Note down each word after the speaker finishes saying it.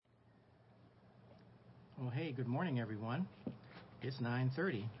Well, hey, good morning, everyone. It's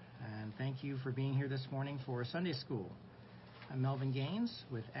 9:30, and thank you for being here this morning for Sunday School. I'm Melvin Gaines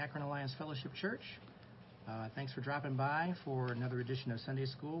with Akron Alliance Fellowship Church. Thanks for dropping by for another edition of Sunday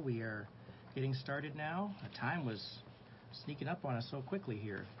School. We are getting started now. Time was sneaking up on us so quickly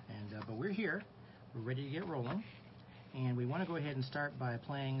here, but we're here. We're ready to get rolling, and we want to go ahead and start by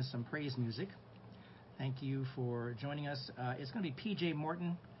playing some praise music. Thank you for joining us. It's going to be P.J.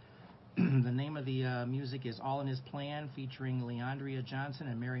 Morton. The name of the music is All in His Plan, featuring Leandria Johnson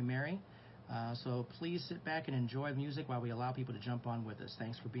and Mary Mary. So please sit back and enjoy the music while we allow people to jump on with us.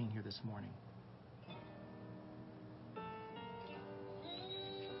 Thanks for being here this morning.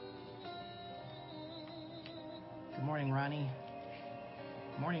 Good morning, Ronnie.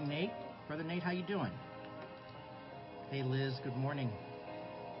 Morning, Nate. Brother Nate, how you doing? Hey, Liz, good morning.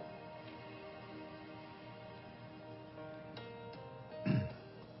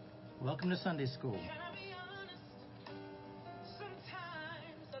 Welcome to Sunday School.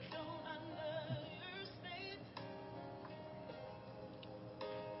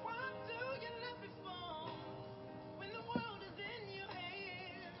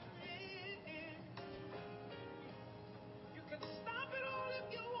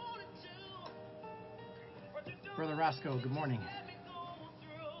 Brother Roscoe, good morning.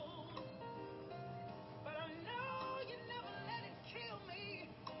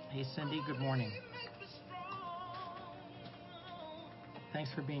 Hey, Cindy, good morning. Thanks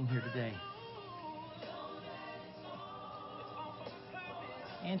for being here today.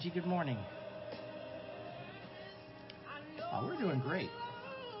 Angie, good morning. Oh, we're doing great.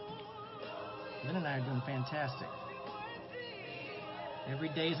 Lynn and I are doing fantastic. Every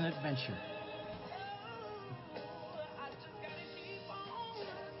day is an adventure.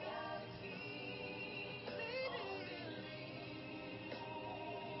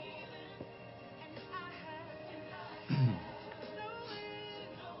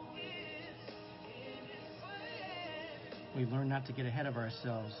 We learn not to get ahead of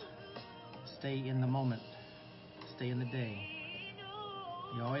ourselves. Stay in the moment. Stay in the day.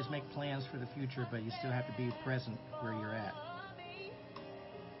 You always make plans for the future, but you still have to be present where you're at.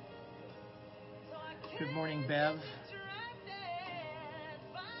 Good morning, Bev.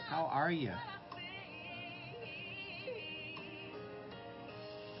 How are you?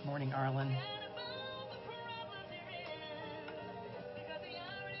 Good morning, Arlen.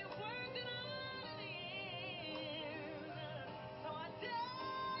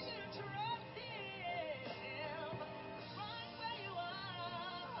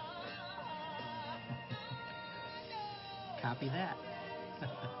 Copy that.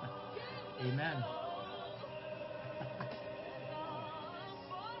 Amen.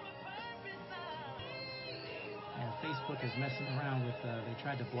 Yeah, Facebook is messing around with, they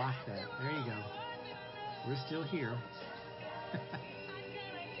tried to block that. There you go. We're still here.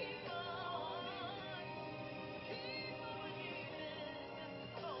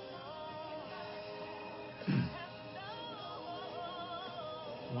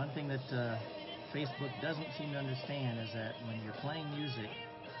 One thing that Facebook doesn't seem to understand is that when you're playing music,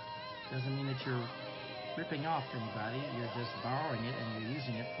 doesn't mean that you're ripping off anybody. You're just borrowing it and you're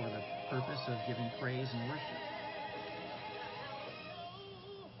using it for the purpose of giving praise and worship.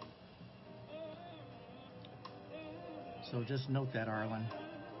 So just note that, Arlen.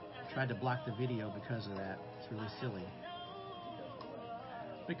 Tried to block the video because of that. It's really silly.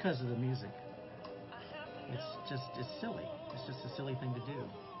 Because of the music. It's silly. It's just a silly thing to do.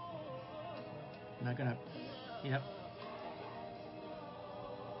 I'm not gonna, yep.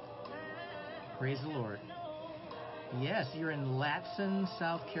 Praise the Lord. Yes, you're in Latson,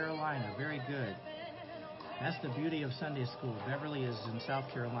 South Carolina. Very good. That's the beauty of Sunday School. Beverly is in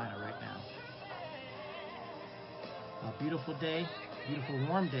South Carolina right now. A beautiful day, beautiful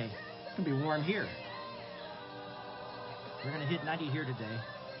warm day. It's gonna be warm here. We're gonna hit 90 here today.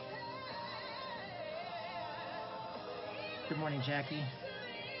 Good morning, Jackie.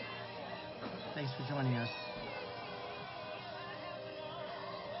 Thanks for joining us.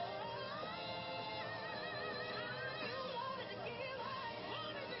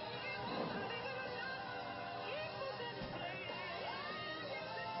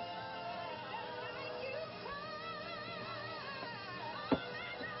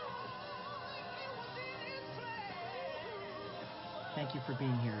 Thank you for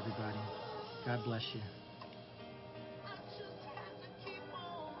being here, everybody. God bless you.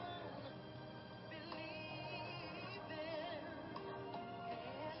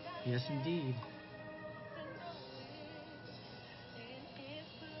 Yes, indeed.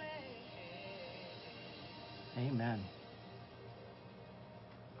 Amen.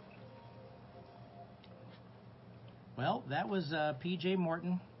 Well, that was P.J.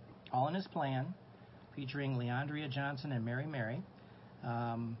 Morton, All in His Plan, featuring Leandria Johnson and Mary.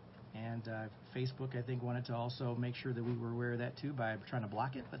 And Facebook, I think, wanted to also make sure that we were aware of that too by trying to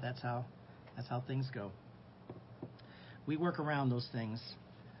block it, but that's how things go. We work around those things.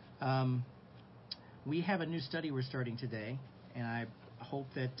 We have a new study we're starting today, and I hope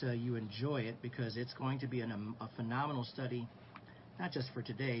that you enjoy it because it's going to be a phenomenal study, not just for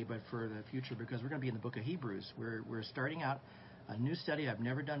today, but for the future, because we're going to be in the book of Hebrews. We're starting out a new study I've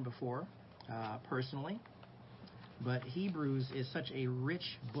never done before, personally. But Hebrews is such a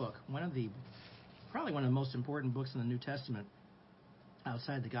rich book, probably one of the most important books in the New Testament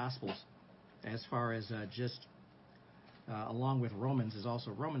outside the Gospels, as far as along with Romans is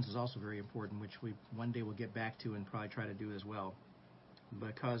also very important, which we one day will get back to and probably try to do as well,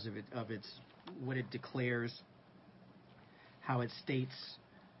 because of what it declares, how it states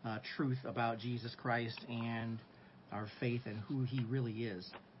truth about Jesus Christ and our faith and who He really is.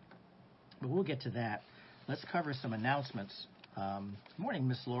 But we'll get to that. Let's cover some announcements. Good morning,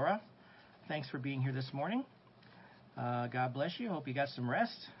 Miss Laura. Thanks for being here this morning. God bless you. Hope you got some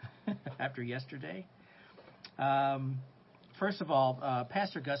rest after yesterday. First of all,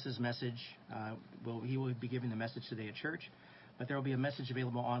 Pastor Gus's message, he will be giving the message today at church, but there will be a message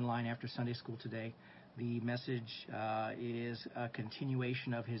available online after Sunday school today. The message is a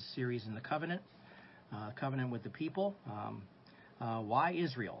continuation of his series in the Covenant with the people. Why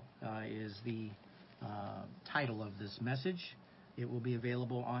Israel is the title of this message. It will be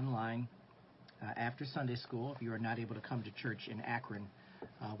available online after Sunday school. If you are not able to come to church in Akron,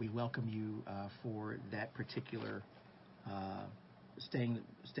 we welcome you for that particular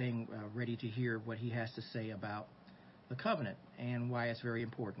staying ready to hear what he has to say about the covenant and why it's very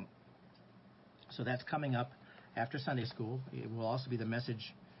important. So that's coming up after Sunday school. It will also be the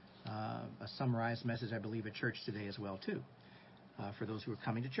message, a summarized message, I believe, at church today as well, too, for those who are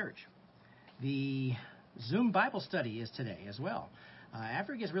coming to church. The Zoom Bible study is today as well.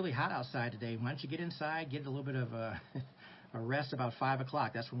 After it gets really hot outside today, why don't you get inside, get a little bit of a rest about 5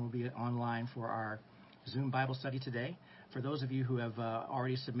 o'clock. That's when we'll be online for our Zoom Bible study today. For those of you who have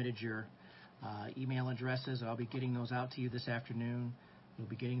already submitted your email addresses, I'll be getting those out to you this afternoon. You'll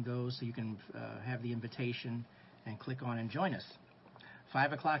be getting those so you can have the invitation and click on and join us.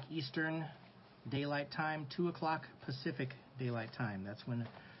 5 o'clock Eastern Daylight Time, 2 o'clock Pacific Daylight Time. That's when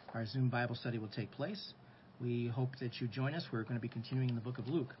our Zoom Bible study will take place. We hope that you join us. We're going to be continuing in the book of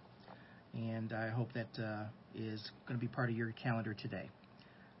Luke, and I hope that is going to be part of your calendar today.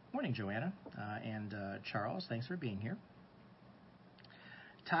 Morning, Joanna and Charles. Thanks for being here.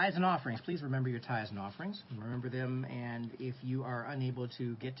 Tithes and offerings. Please remember your tithes and offerings. Remember them, and if you are unable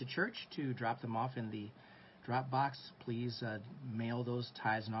to get to church to drop them off in the drop box, please mail those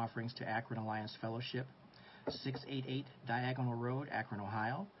tithes and offerings to Akron Alliance Fellowship, 688 Diagonal Road, Akron,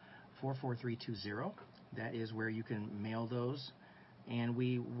 Ohio, 44320. That is where you can mail those. And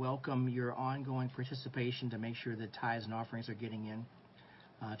we welcome your ongoing participation to make sure that tithes and offerings are getting in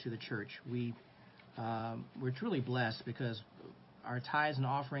to the church. We're truly blessed because our tithes and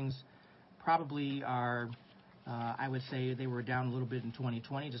offerings probably are, I would say they were down a little bit in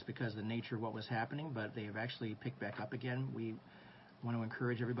 2020 just because of the nature of what was happening, but they have actually picked back up again. We want to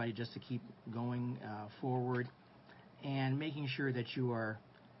encourage everybody just to keep going forward and making sure that you are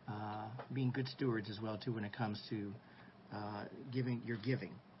being good stewards as well, too, when it comes to giving.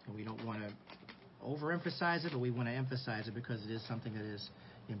 And we don't want to overemphasize it, but we want to emphasize it because it is something that is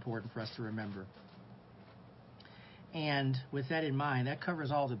important for us to remember. And with that in mind, that covers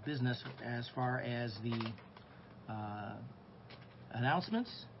all the business as far as the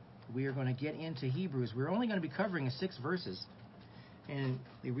announcements. We are going to get into Hebrews. We're only going to be covering 6 verses. And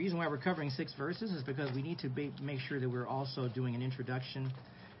the reason why we're covering 6 verses is because we need to make sure that we're also doing an introduction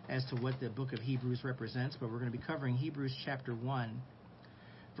as to what the book of Hebrews represents. But we're going to be covering Hebrews chapter 1,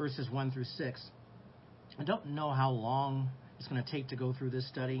 verses 1 through 6. I don't know how long it's going to take to go through this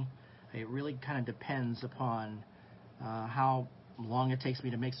study. It really kind of depends upon how long it takes me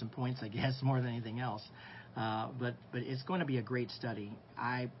to make some points, I guess, more than anything else. But it's going to be a great study.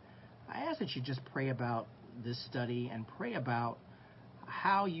 I ask that you just pray about this study and pray about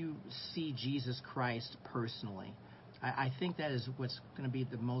how you see Jesus Christ personally. I think that is what's going to be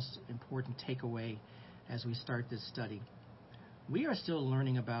the most important takeaway as we start this study. We are still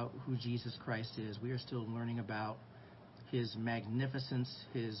learning about who Jesus Christ is. We are still learning about His magnificence,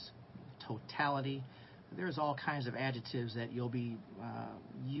 His totality. There's all kinds of adjectives that you'll be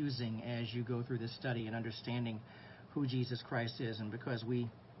using as you go through this study and understanding who Jesus Christ is. And because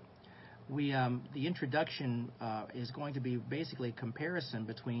the introduction is going to be basically a comparison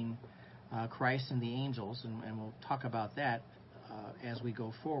between Christ and the angels, and we'll talk about that as we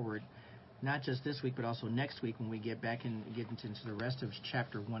go forward, not just this week, but also next week when we get back and get into the rest of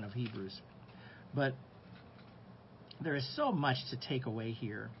chapter 1 of Hebrews. But there is so much to take away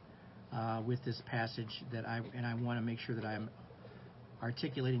here with this passage that I want to make sure that I'm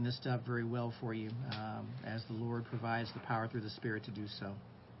articulating this stuff very well for you as the Lord provides the power through the Spirit to do so.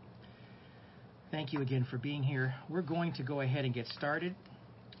 Thank you again for being here. We're going to go ahead and get started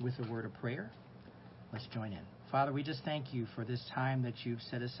with a word of prayer. Let's join in. Father, we just thank you for this time that you've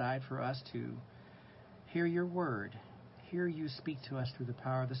set aside for us to hear your word, hear you speak to us through the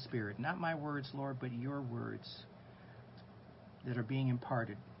power of the Spirit. Not my words, Lord, but your words that are being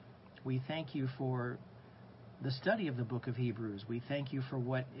imparted. We thank you for the study of the book of Hebrews. We thank you for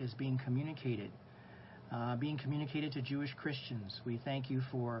what is being communicated to Jewish Christians. We thank you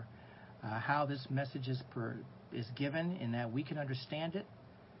for how this message is given, and that we can understand it,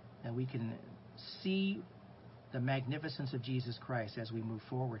 that we can see the magnificence of Jesus Christ as we move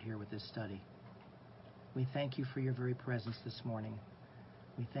forward here with this study. We thank you for your very presence this morning.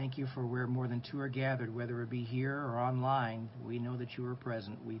 We thank you for where more than two are gathered, whether it be here or online. We know that you are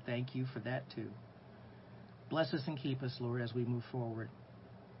present. We thank you for that too. Bless us and keep us, Lord, as we move forward,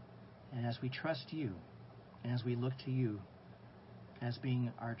 and as we trust you, and as we look to you as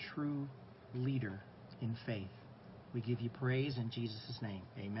being our true leader in faith. We give you praise in Jesus' name.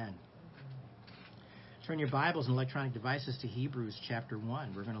 Amen. Turn your Bibles and electronic devices to Hebrews chapter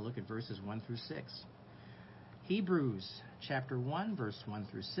 1. We're going to look at verses 1 through 6. Hebrews chapter 1, verse 1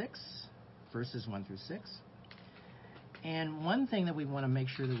 through 6. Verses 1 through 6. And one thing that we want to make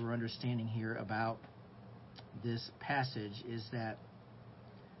sure that we're understanding here about this passage is that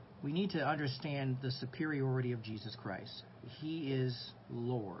we need to understand the superiority of Jesus Christ. He is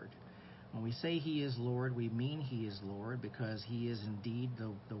Lord. When we say he is Lord, we mean he is Lord because he is indeed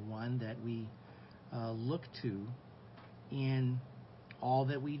the one that we look to in all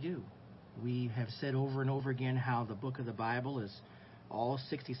that we do. We have said over and over again how the book of the Bible is all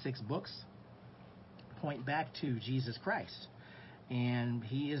 66 books point back to Jesus Christ. And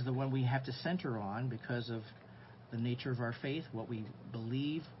he is the one we have to center on because of the nature of our faith, what we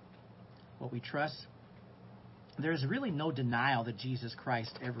believe, what we trust. There's really no denial that Jesus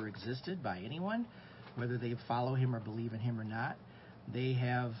Christ ever existed by anyone, whether they follow him or believe in him or not. They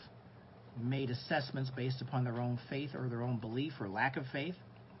have made assessments based upon their own faith or their own belief or lack of faith,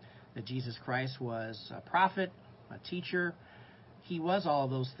 that Jesus Christ was a prophet, a teacher. He was all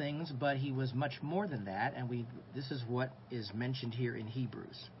of those things, but he was much more than that, and this is what is mentioned here in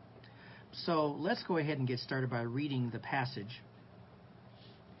Hebrews. So let's go ahead and get started by reading the passage.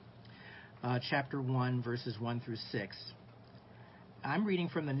 Chapter 1, verses 1 through 6. I'm reading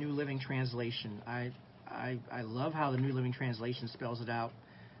from the New Living Translation. I love how the New Living Translation spells it out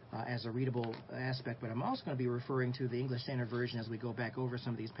as a readable aspect, but I'm also going to be referring to the English Standard Version as we go back over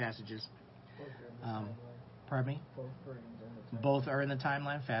some of these passages. Pardon me? Both are in the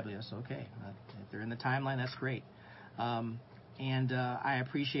timeline? Fabulous. Okay. If they're in the timeline, that's great. And I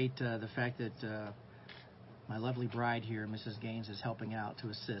appreciate the fact that my lovely bride here, Mrs. Gaines, is helping out to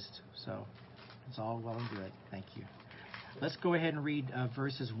assist. So it's all well and good. Thank you. Let's go ahead and read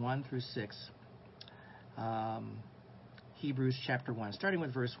verses 1 through 6. Hebrews chapter 1, starting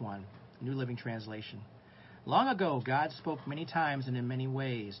with verse 1, New Living Translation. Long ago, God spoke many times and in many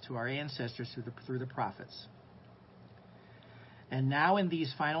ways to our ancestors through the prophets. And now in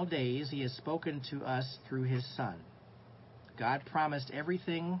these final days, he has spoken to us through his Son. God promised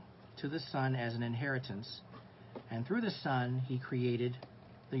everything to the Son as an inheritance, and through the Son, he created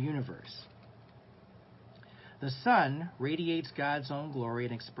the universe. The Son radiates God's own glory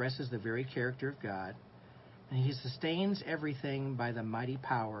and expresses the very character of God, and he sustains everything by the mighty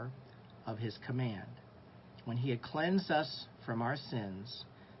power of his command. When he had cleansed us from our sins,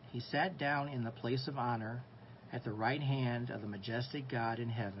 he sat down in the place of honor at the right hand of the majestic God in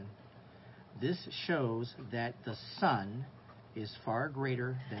heaven. This shows that the Son is far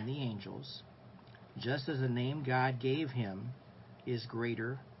greater than the angels, just as the name God gave him is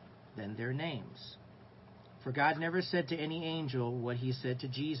greater than their names. For God never said to any angel what he said to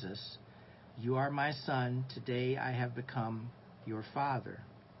Jesus, "You are my Son, today I have become your Father."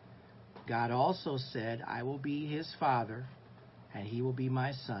 God also said, "I will be his Father, and he will be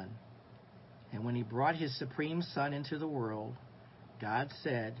my Son." And when he brought his supreme Son into the world, God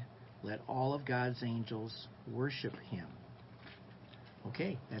said, "Let all of God's angels worship him."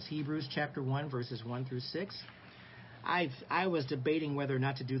 Okay, that's Hebrews chapter 1, verses 1 through 6. I was debating whether or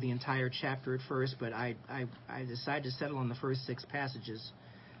not to do the entire chapter at first, but I decided to settle on the first 6 passages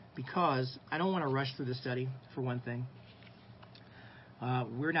because I don't want to rush through the study, for one thing.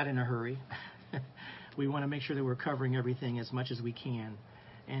 We're not in a hurry. We want to make sure that we're covering everything as much as we can,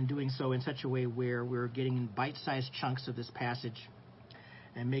 and doing so in such a way where we're getting bite-sized chunks of this passage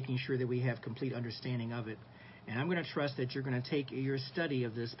and making sure that we have complete understanding of it. And I'm going to trust that you're going to take your study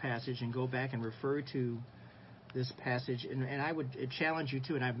of this passage and go back and refer to this passage. And I would challenge you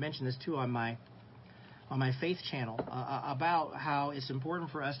too, and I've mentioned this too on my faith channel, about how it's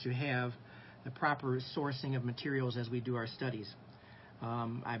important for us to have the proper sourcing of materials as we do our studies.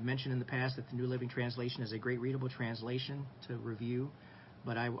 I've mentioned in the past that the New Living Translation is a great readable translation to review,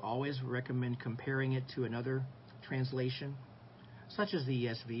 but I always recommend comparing it to another translation, such as the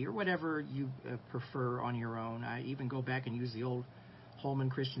ESV or whatever you prefer on your own. I even go back and use the old Holman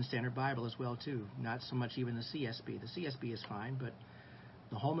Christian Standard Bible as well too, not so much even the CSB. The CSB is fine, but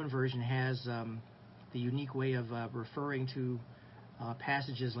the Holman version has the unique way of referring to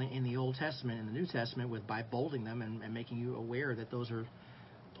passages in the Old Testament and the New Testament by bolding them and making you aware that those are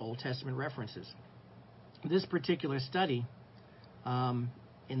Old Testament references. This particular study,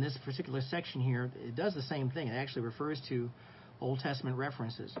 in this particular section here, it does the same thing. It actually refers to Old Testament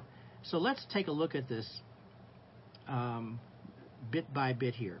references. So let's take a look at this bit by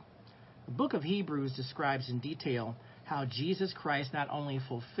bit here. The book of Hebrews describes in detail how Jesus Christ not only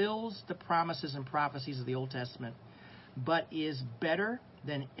fulfills the promises and prophecies of the Old Testament, but is better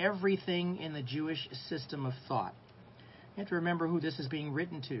than everything in the Jewish system of thought. You have to remember who this is being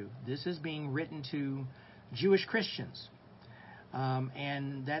written to. This is being written to Jewish Christians.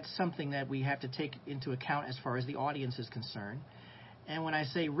 And that's something that we have to take into account as far as the audience is concerned. And when I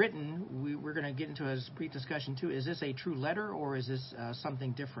say written, we're going to get into a brief discussion too. Is this a true letter, or is this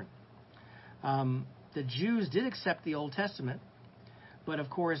something different? The Jews did accept the Old Testament, but of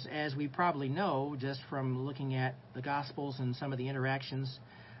course, as we probably know, just from looking at the Gospels and some of the interactions,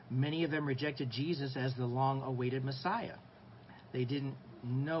 many of them rejected Jesus as the long-awaited Messiah. They didn't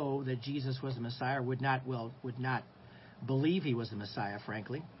know that Jesus was the Messiah, would not believe he was the Messiah,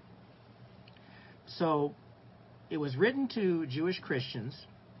 frankly. So it was written to Jewish Christians,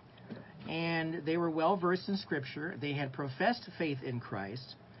 and they were well-versed in Scripture. They had professed faith in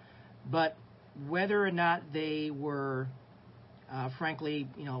Christ, but whether or not they were, frankly,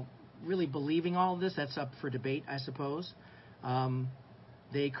 really believing all of this, that's up for debate, I suppose.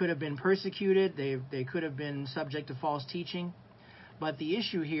 They could have been persecuted. They could have been subject to false teaching. But the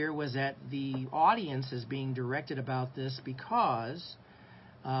issue here was that the audience is being directed about this because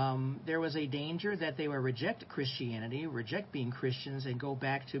there was a danger that they would reject Christianity, reject being Christians, and go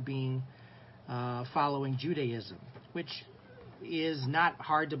back to being following Judaism, which is not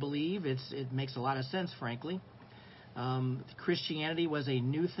hard to believe. It makes a lot of sense, frankly. Christianity was a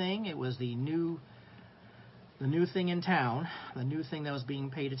new thing. It was the new thing in town, the new thing that was being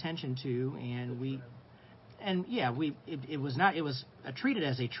paid attention to, it was treated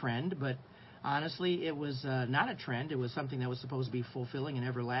as a trend, but honestly, it was not a trend. It was something that was supposed to be fulfilling and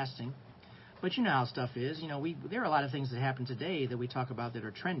everlasting. But you know how stuff is. There are a lot of things that happen today that we talk about that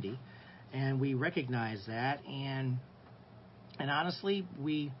are trendy, and we recognize that. And honestly,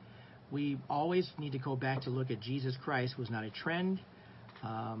 we always need to go back to look at Jesus Christ was not a trend.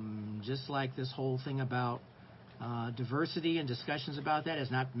 Just like this whole thing about diversity and discussions about that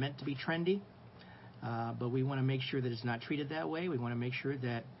is not meant to be trendy. But we want to make sure that it's not treated that way. We want to make sure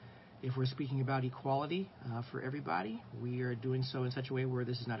that if we're speaking about equality for everybody, we are doing so in such a way where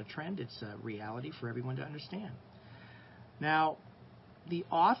this is not a trend. It's a reality for everyone to understand. Now, the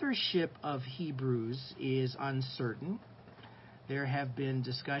authorship of Hebrews is uncertain. There have been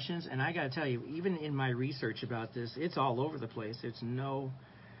discussions, and I got to tell you, even in my research about this, it's all over the place.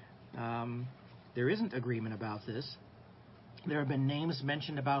 There isn't agreement about this. There have been names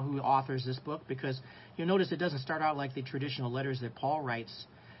mentioned about who authors this book, because you'll notice it doesn't start out like the traditional letters that Paul writes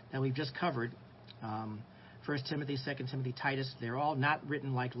that we've just covered. 1 Timothy, 2 Timothy, Titus, they're all not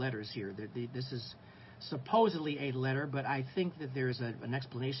written like letters here. This is supposedly a letter, but I think that there's an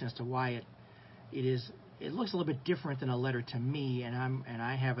explanation as to why it looks a little bit different than a letter to me, and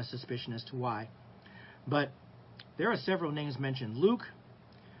I have a suspicion as to why. But there are several names mentioned. Luke,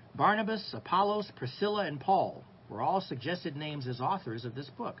 Barnabas, Apollos, Priscilla, and Paul were all suggested names as authors of this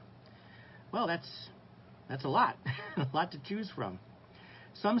book. Well, that's a lot, a lot to choose from.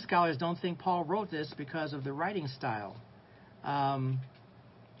 Some scholars don't think Paul wrote this because of the writing style.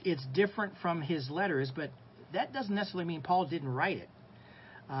 It's different from his letters, but that doesn't necessarily mean Paul didn't write it.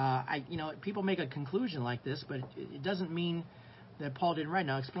 People make a conclusion like this, but it doesn't mean that Paul didn't write.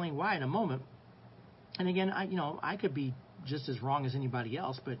 Now, I'll explain why in a moment. And again, I could be just as wrong as anybody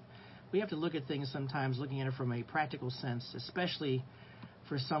else, but we have to look at things sometimes looking at it from a practical sense, especially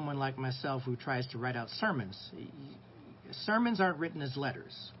for someone like myself who tries to write out sermons. sermons aren't written as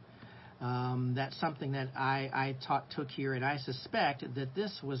letters. That's something that I took here, and I suspect that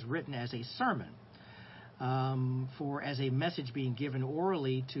this was written as a sermon, as a message being given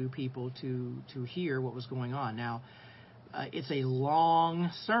orally to people to hear what was going on. Now, it's a long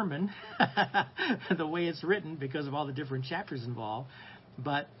sermon, the way it's written, because of all the different chapters involved.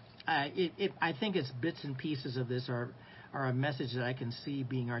 But I think it's bits and pieces of this are a message that I can see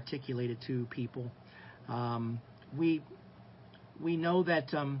being articulated to people. We know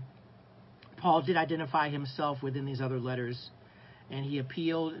that Paul did identify himself within these other letters, and he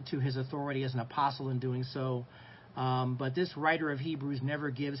appealed to his authority as an apostle in doing so. But this writer of Hebrews never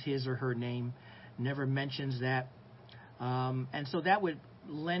gives his or her name, never mentions that. And so that would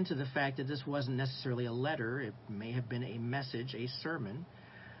lend to the fact that this wasn't necessarily a letter. It may have been a message, a sermon.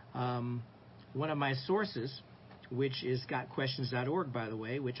 One of my sources, which is gotquestions.org, by the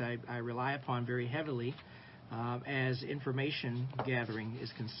way, which I rely upon very heavily as information gathering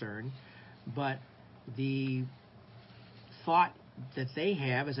is concerned. But the thought that they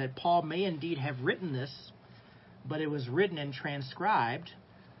have is that Paul may indeed have written this, but it was written and transcribed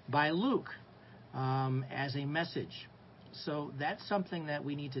by Luke as a message. So that's something that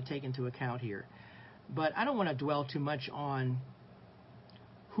we need to take into account here. But I don't want to dwell too much on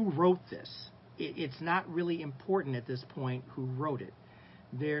who wrote this. It's not really important at this point who wrote it.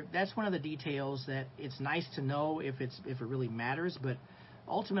 That's one of the details that it's nice to know if it really matters, but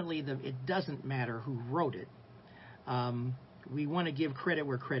ultimately it doesn't matter who wrote it. We want to give credit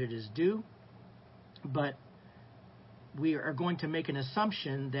where credit is due, but we are going to make an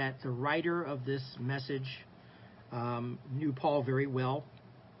assumption that the writer of this message knew Paul very well,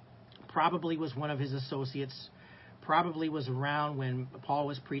 probably was one of his associates, probably was around when Paul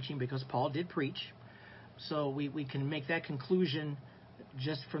was preaching, because Paul did preach. So we can make that conclusion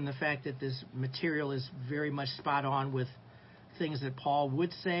just from the fact that this material is very much spot on with things that Paul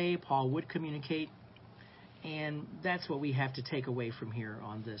would say, Paul would communicate, and that's what we have to take away from here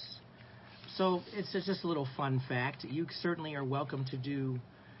on this. So it's just a little fun fact. You certainly are welcome to do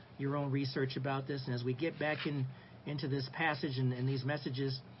your own research about this, and as we get back into this passage and these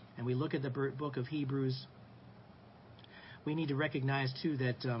messages, and we look at the book of Hebrews, we need to recognize too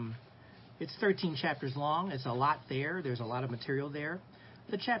that it's 13 chapters long. It's a lot there. There's a lot of material there.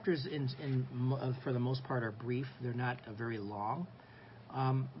 The chapters, for the most part, are brief. They're not very long.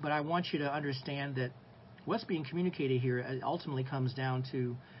 But I want you to understand that what's being communicated here ultimately comes down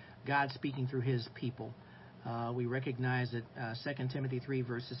to God speaking through his people. We recognize that 2 Timothy 3,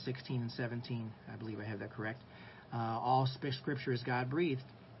 verses 16 and 17, I believe I have that correct, all Scripture is God-breathed.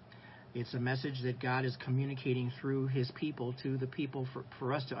 It's a message that God is communicating through his people to the people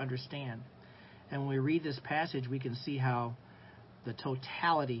for us to understand. And when we read this passage, we can see how the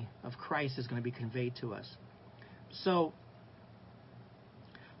totality of Christ is going to be conveyed to us. So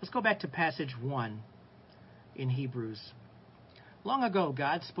let's go back to passage 1 in Hebrews. Long ago,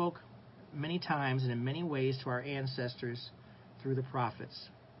 God spoke many times and in many ways to our ancestors through the prophets.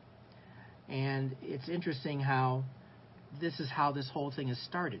 And it's interesting how this is how this whole thing has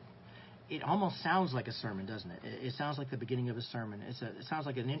started. It almost sounds like a sermon, doesn't it? It sounds like the beginning of a sermon. It sounds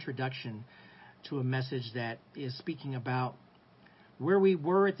like an introduction to a message that is speaking about where we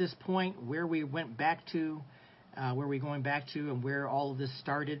were at this point, where we went back to, where we're going back to, and where all of this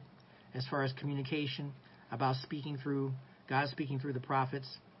started as far as communication, about God speaking through the prophets.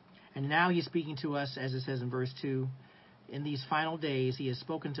 And now he's speaking to us, as it says in verse 2, in these final days he has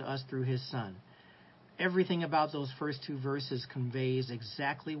spoken to us through his Son. Everything about those first two verses conveys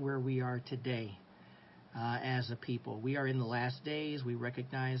exactly where we are today as a people. We are in the last days. We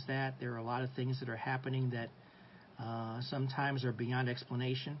recognize that. There are a lot of things that are happening that sometimes are beyond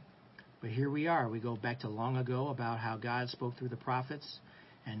explanation. But here we are. We go back to long ago about how God spoke through the prophets.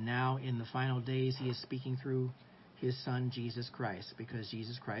 And now in the final days he is speaking through his Son, Jesus Christ, because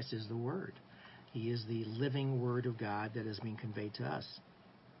Jesus Christ is the Word. He is the living Word of God that is being conveyed to us.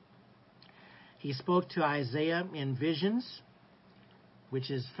 He spoke to Isaiah in visions,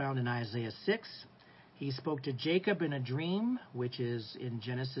 which is found in Isaiah 6. He spoke to Jacob in a dream, which is in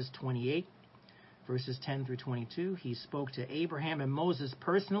Genesis 28, verses 10 through 22. He spoke to Abraham and Moses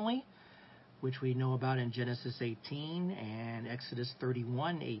personally, which we know about in Genesis 18 and Exodus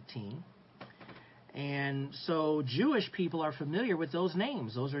 31:18. And so Jewish people are familiar with those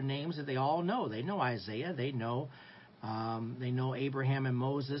names. Those are names that they all know. They know Isaiah. They know Abraham and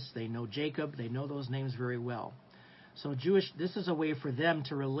Moses. They know Jacob. They know those names very well. So this is a way for them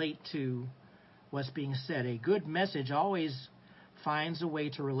to relate to what's being said. A good message always finds a way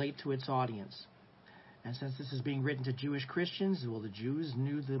to relate to its audience. And since this is being written to Jewish Christians, well, the Jews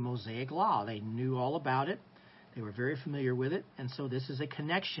knew the Mosaic Law. They knew all about it. They were very familiar with it, and so this is a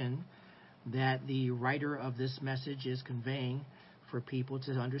connection that the writer of this message is conveying for people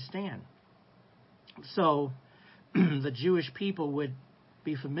to understand. So the Jewish people would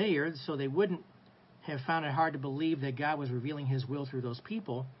be familiar, so they wouldn't have found it hard to believe that God was revealing his will through those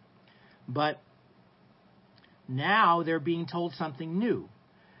people. But now they're being told something new,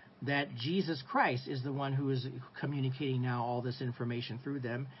 that Jesus Christ is the one who is communicating now all this information through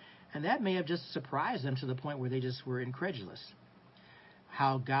them. And that may have just surprised them to the point where they just were incredulous.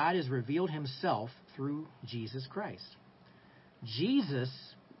 How God has revealed himself through Jesus Christ. Jesus,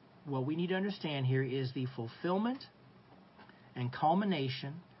 what we need to understand here, is the fulfillment and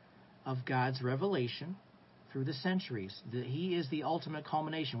culmination of God's revelation through the centuries. He is the ultimate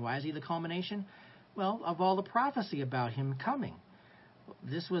culmination. Why is he the culmination? Well, of all the prophecy about him coming.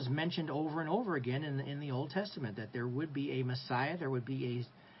 This was mentioned over and over again in the Old Testament, that there would be a Messiah, there would be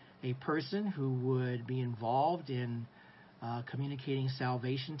a person who would be involved in communicating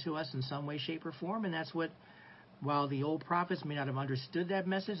salvation to us in some way, shape, or form. And that's what, while the old prophets may not have understood that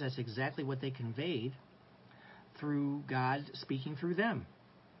message, that's exactly what they conveyed through God speaking through them.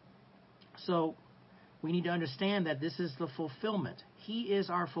 So we need to understand that this is the fulfillment. He is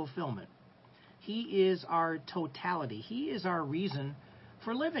our fulfillment. He is our totality. He is our reason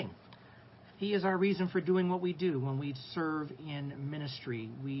for living. He is our reason for doing what we do when we serve in ministry.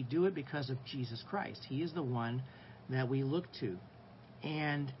 We do it because of Jesus Christ. He is the one that we look to.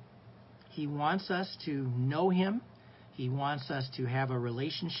 And he wants us to know him. He wants us to have a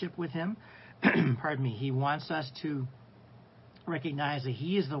relationship with him. Pardon me. He wants us to recognize that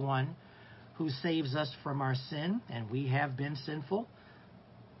he is the one who saves us from our sin, and we have been sinful.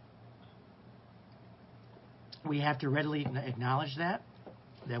 We have to readily acknowledge that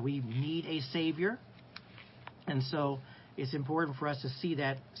we need a Savior. And so it's important for us to see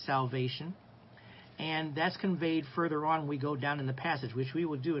that salvation. And that's conveyed further on when we go down in the passage, which we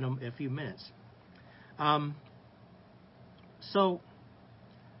will do in a few minutes. So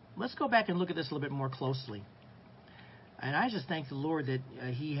let's go back and look at this a little bit more closely. And I just thank the Lord that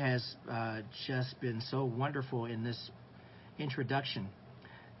he has just been so wonderful in this introduction.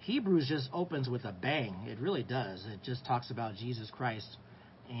 Hebrews just opens with a bang. It really does. It just talks about Jesus Christ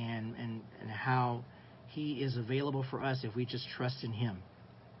and how he is available for us if we just trust in him.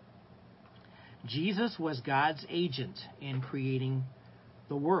 Jesus was God's agent in creating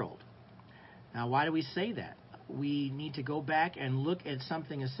the world. Now, why do we say that? We need to go back and look at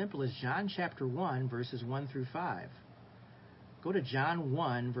something as simple as John chapter 1, verses 1 through 5. Go to John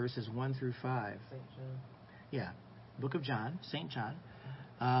 1, verses 1 through 5. St. John. Yeah, book of John, St. John,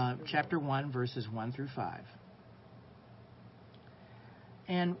 chapter 1, verses 1 through 5.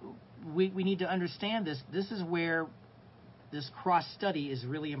 And we need to understand this. This is where this cross study is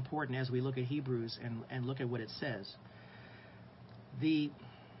really important as we look at Hebrews and look at what it says.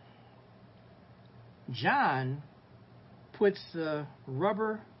 John puts the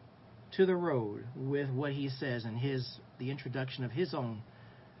rubber to the road with what he says in the introduction of his own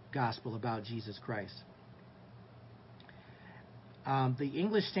gospel about Jesus Christ. The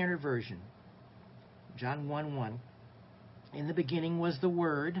English Standard Version, John 1:1. In the beginning was the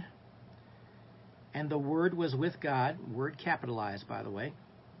Word, and the Word was with God. Word capitalized, by the way.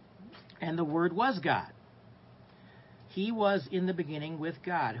 And the Word was God. He was in the beginning with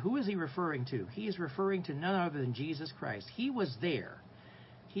God. Who is he referring to? He is referring to none other than Jesus Christ. He was there.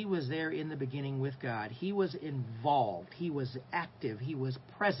 He was there in the beginning with God. He was involved. He was active. He was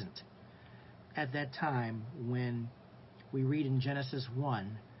present at that time when we read in Genesis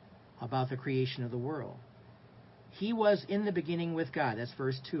 1 about the creation of the world. He was in the beginning with God. That's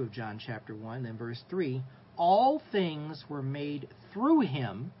verse 2 of John chapter 1. Then verse 3, all things were made through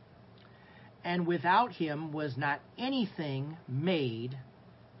him, and without him was not anything made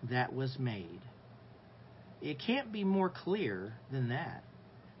that was made. It can't be more clear than that.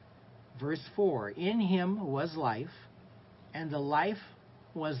 Verse 4, in him was life, and the life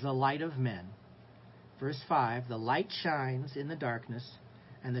was the light of men. Verse 5, the light shines in the darkness,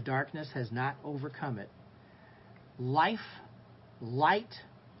 and the darkness has not overcome it. Life, light,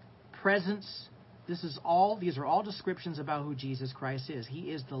 presence, these are all descriptions about who Jesus Christ is.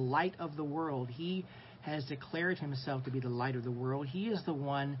 He is the light of the world. He has declared himself to be the light of the world. He is the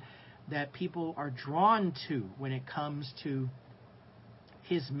one that people are drawn to when it comes to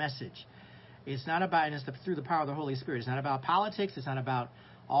his message. It's not about, and it's through the power of the Holy Spirit. It's not about politics. It's not about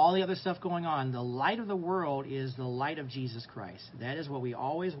all the other stuff going on. The light of the world is the light of Jesus Christ. That is what we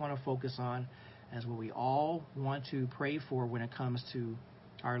always want to focus on, as what we all want to pray for when it comes to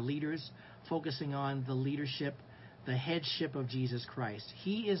our leaders, focusing on the leadership, the headship of Jesus Christ.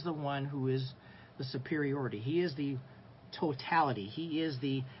 He is the one who is the superiority. He is the totality. He is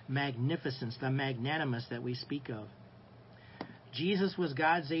the magnificence, the magnanimous that we speak of. Jesus was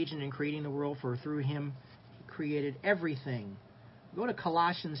God's agent in creating the world, for through him he created everything. Go to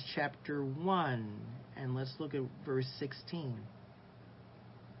Colossians chapter 1 and let's look at verse 16.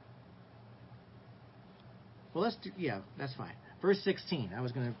 Well, that's fine. Verse 16.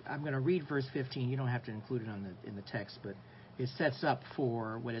 I'm going to read verse 15. You don't have to include it in the text, but it sets up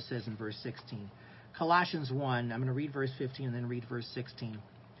for what it says in verse 16. Colossians 1, I'm going to read verse 15 and then read verse 16.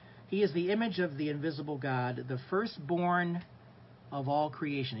 He is the image of the invisible God, the firstborn of all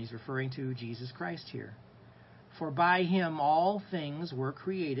creation. He's referring to Jesus Christ here. For by him all things were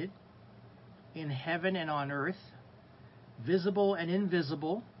created, in heaven and on earth, visible and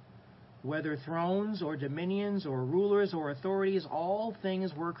invisible, whether thrones or dominions or rulers or authorities, all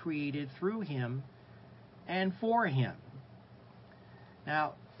things were created through him and for him.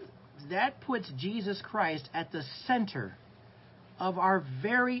 Now, that puts Jesus Christ at the center of our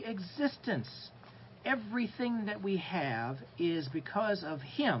very existence. Everything that we have is because of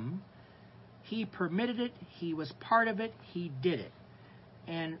him. He permitted it. He was part of it. He did it.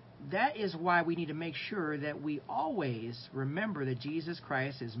 And that is why we need to make sure that we always remember that Jesus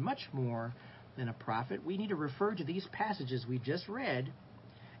Christ is much more than a prophet. We need to refer to these passages we just read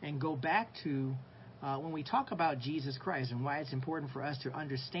and go back to when we talk about Jesus Christ and why it's important for us to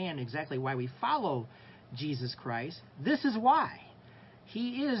understand exactly why we follow Jesus Christ. This is why.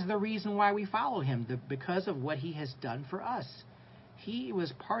 He is the reason why we follow him, because of what he has done for us. He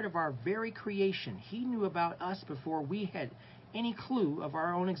was part of our very creation. He knew about us before we had any clue of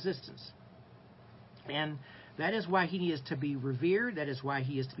our own existence. And that is why he is to be revered. That is why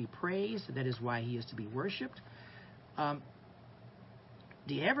he is to be praised. That is why he is to be worshipped.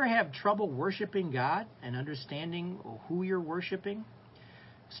 Do you ever have trouble worshiping God and understanding who you're worshiping?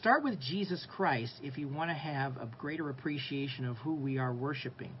 Start with Jesus Christ if you want to have a greater appreciation of who we are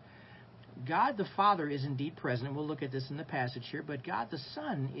worshiping. God the Father is indeed present. We'll look at this in the passage here. But God the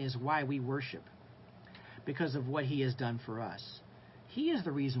Son is why we worship, because of what he has done for us. He is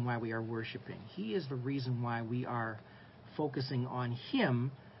the reason why we are worshiping. He is the reason why we are focusing on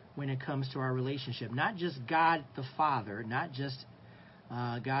him when it comes to our relationship. Not just God the Father, not just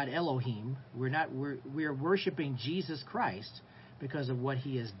God Elohim. We're worshiping Jesus Christ because of what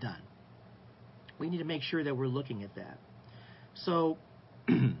he has done. We need to make sure that we're looking at that. So,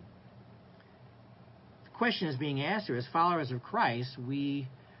 the question is being asked here, as followers of Christ, we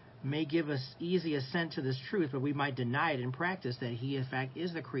may give us easy assent to this truth, but we might deny it in practice that he, in fact,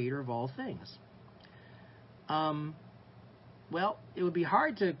 is the creator of all things. Well, it would be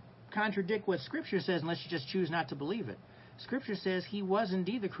hard to contradict what Scripture says unless you just choose not to believe it. Scripture says he was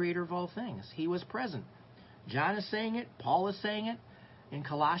indeed the creator of all things. He was present. John is saying it. Paul is saying it. In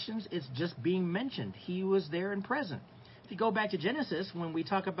Colossians, it's just being mentioned. He was there and present. If you go back to Genesis, when we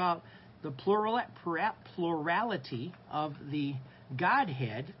talk about the plurality of the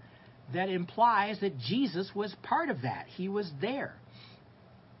Godhead, that implies that Jesus was part of that. He was there.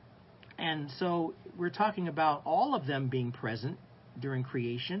 And so we're talking about all of them being present during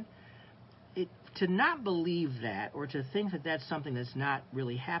creation. To not believe that, or to think that that's something that's not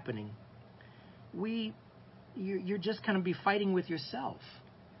really happening, you're just going to be fighting with yourself.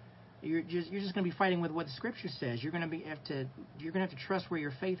 You're just going to be fighting with what the Scripture says. You're going to have to trust where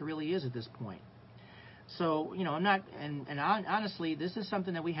your faith really is at this point. So, honestly, this is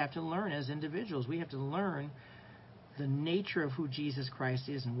something that we have to learn as individuals. We have to learn the nature of who Jesus Christ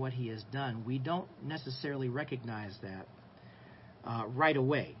is and what he has done. We don't necessarily recognize that right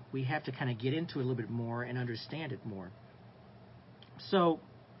away. We have to kind of get into it a little bit more and understand it more. So,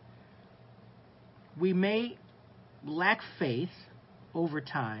 we may lack faith over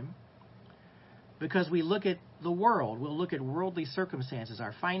time because we look at the world. We'll look at worldly circumstances,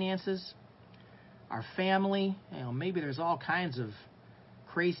 our finances, our family. Maybe there's all kinds of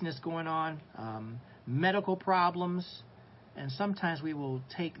craziness going on, medical problems, and sometimes we will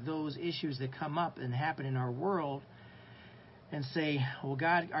take those issues that come up and happen in our world and say, well,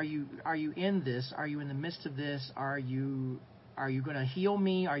 God, are you in this? Are you in the midst of this? Are you going to heal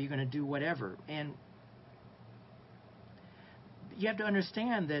me? Are you going to do whatever? And you have to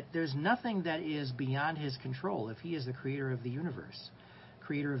understand that there's nothing that is beyond his control. If he is the creator of the universe,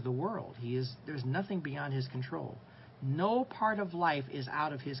 creator of the world, there's nothing beyond his control. No part of life is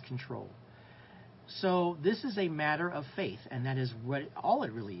out of his control. So this is a matter of faith, and that is what all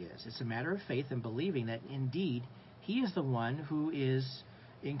it really is. It's a matter of faith and believing that indeed he is the one who is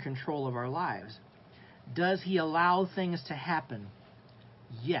in control of our lives. Does he allow things to happen?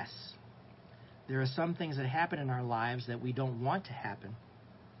 Yes. There are some things that happen in our lives that we don't want to happen.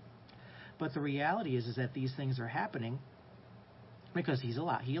 But the reality is that these things are happening because He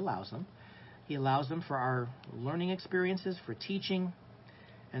allows them. He allows them for our learning experiences, for teaching.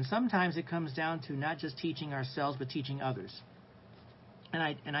 And sometimes it comes down to not just teaching ourselves, but teaching others.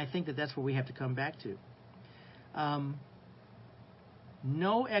 And I think that that's what we have to come back to.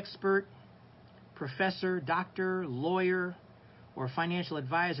 No expert, professor, doctor, lawyer, or financial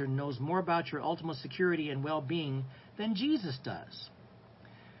advisor knows more about your ultimate security and well-being than Jesus does.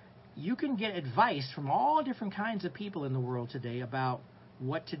 You can get advice from all different kinds of people in the world today about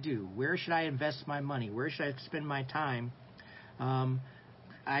what to do. Where should I invest my money? Where should I spend my time? You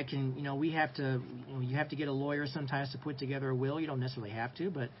have to get a lawyer sometimes to put together a will. You don't necessarily have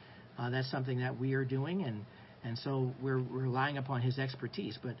to, but that's something that we are doing, and so we're relying upon his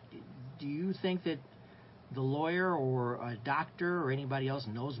expertise. But do you think that the lawyer or a doctor or anybody else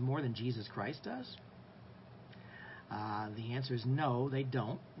knows more than Jesus Christ does? The answer is no, they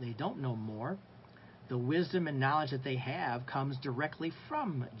don't. They don't know more. The wisdom and knowledge that they have comes directly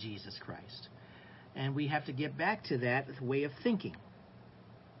from Jesus Christ. And we have to get back to that way of thinking.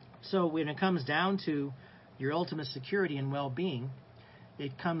 So when it comes down to your ultimate security and well-being,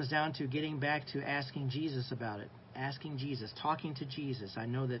 it comes down to getting back to asking Jesus about it. Asking Jesus, talking to Jesus. I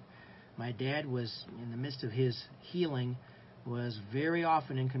know that my dad was, in the midst of his healing, was very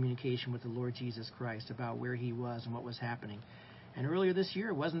often in communication with the Lord Jesus Christ about where he was and what was happening. And earlier this year,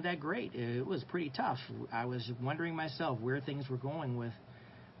 it wasn't that great. It was pretty tough. I was wondering myself where things were going with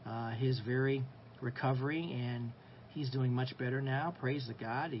his very recovery, and he's doing much better now. Praise the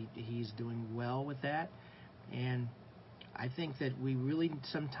God. He's doing well with that. And I think that we really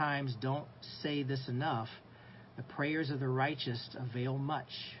sometimes don't say this enough. The prayers of the righteous avail much.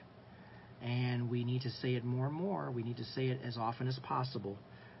 And we need to say it more and more. We need to say it as often as possible,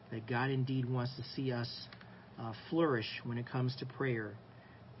 that God indeed wants to see us flourish when it comes to prayer.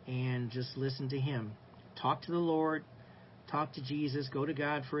 And just listen to Him. Talk to the Lord. Talk to Jesus. Go to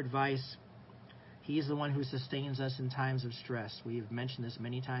God for advice. He is the one who sustains us in times of stress. We have mentioned this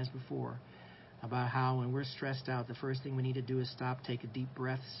many times before about how when we're stressed out, the first thing we need to do is stop, take a deep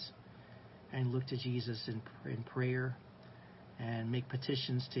breaths, and look to Jesus in prayer and make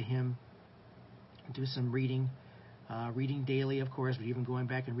petitions to Him. Do some reading daily, of course, but even going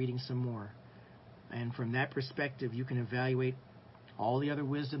back and reading some more. And from that perspective, you can evaluate all the other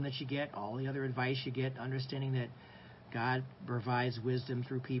wisdom that you get, all the other advice you get, understanding that God provides wisdom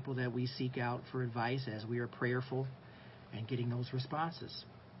through people that we seek out for advice as we are prayerful and getting those responses.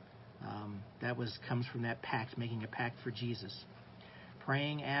 That comes from that pact, making a pact for Jesus.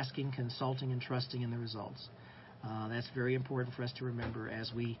 Praying, asking, consulting, and trusting in the results. That's very important for us to remember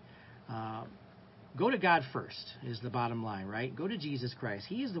as we go to God first, is the bottom line, right? Go to Jesus Christ.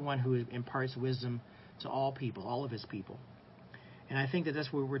 He is the one who imparts wisdom to all people, all of His people. And I think that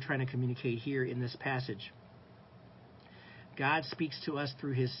that's what we're trying to communicate here in this passage. God speaks to us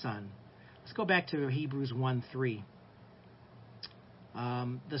through His Son. Let's go back to Hebrews 1:3.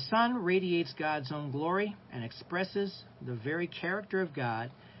 The Son radiates God's own glory and expresses the very character of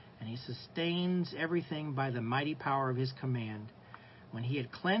God, and He sustains everything by the mighty power of His command. When He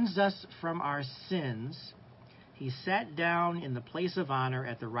had cleansed us from our sins, He sat down in the place of honor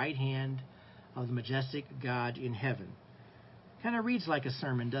at the right hand of the majestic God in heaven. Kind of reads like a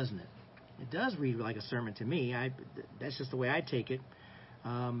sermon, doesn't it? It does read like a sermon to me. That's just the way I take it.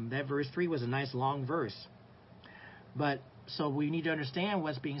 That verse 3 was a nice long verse. But so we need to understand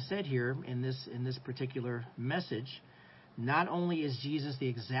what's being said here in this particular message. Not only is Jesus the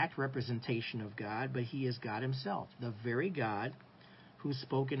exact representation of God, but He is God Himself, the very God who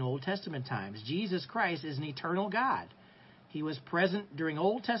spoke in Old Testament times. Jesus Christ is an eternal God. He was present during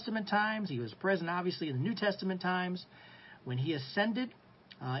Old Testament times. He was present, obviously, in the New Testament times. When He ascended,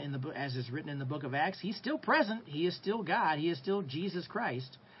 as is written in the book of Acts, He's still present. He is still God. He is still Jesus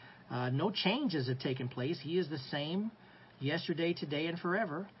Christ. No changes have taken place. He is the same yesterday, today, and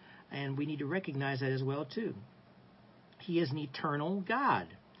forever. And we need to recognize that as well, too. He is an eternal God.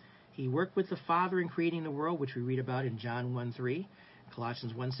 He worked with the Father in creating the world, which we read about in John 1:3,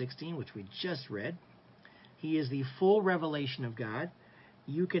 Colossians 1:16, which we just read. He is the full revelation of God.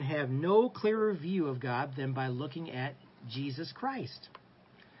 You can have no clearer view of God than by looking at Jesus Christ.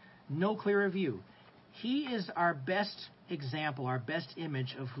 No clearer view. He is our best example, our best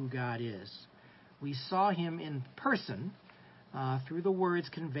image of who God is. We saw Him in person through the words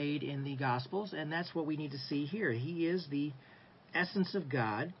conveyed in the Gospels, and that's what we need to see here. He is the essence of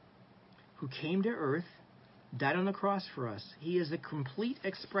God who came to earth, died on the cross for us. He is the complete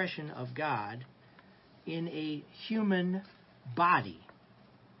expression of God in a human body.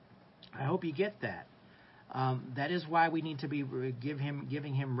 I hope you get that. That is why we need to be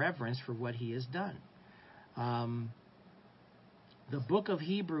giving him reverence for what he has done. The book of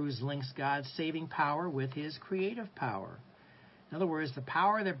Hebrews links God's saving power with his creative power. In other words, the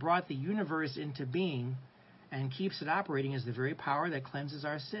power that brought the universe into being and keeps it operating is the very power that cleanses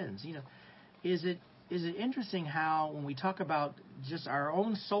our sins. Is it interesting how when we talk about just our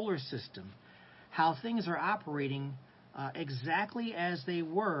own solar system, how things are operating exactly as they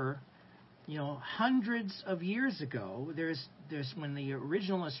were, hundreds of years ago. There's when the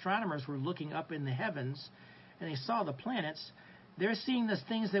original astronomers were looking up in the heavens and they saw the planets. They're seeing the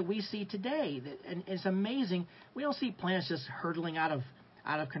things that we see today, and it's amazing. We don't see planets just hurtling out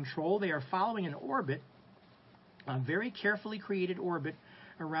of control. They are following an orbit, a very carefully created orbit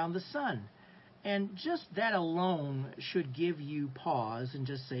around the sun. And just that alone should give you pause and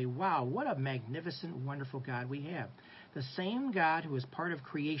just say, wow, what a magnificent, wonderful God we have. The same God who is part of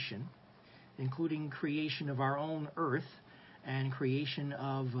creation, including creation of our own earth and creation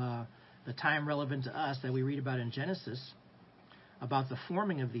of the time relevant to us that we read about in Genesis, about the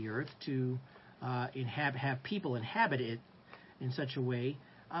forming of the earth to have people inhabit it in such a way.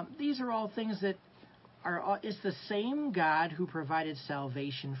 These are all things that it's the same God who provided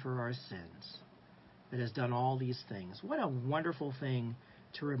salvation for our sins that has done all these things. What a wonderful thing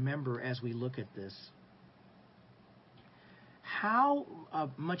to remember as we look at this. How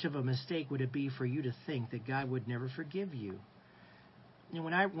much of a mistake would it be for you to think that God would never forgive you?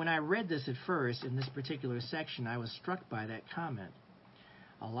 When I read this at first, in this particular section, I was struck by that comment.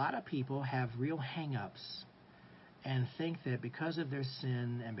 A lot of people have real hang-ups and think that because of their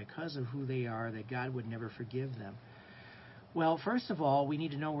sin and because of who they are, that God would never forgive them. Well, first of all, we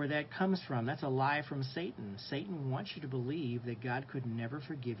need to know where that comes from. That's a lie from Satan. Satan wants you to believe that God could never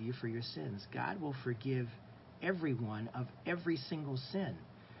forgive you for your sins. God will forgive everyone of every single sin.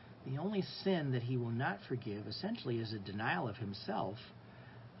 The only sin that he will not forgive, essentially, is a denial of himself,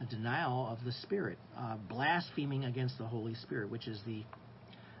 a denial of the Spirit, blaspheming against the Holy Spirit, which is the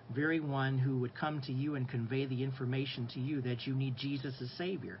very one who would come to you and convey the information to you that you need Jesus as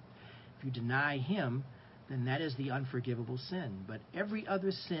Savior. If you deny him, then that is the unforgivable sin. But every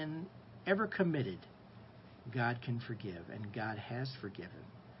other sin ever committed, God can forgive, and God has forgiven.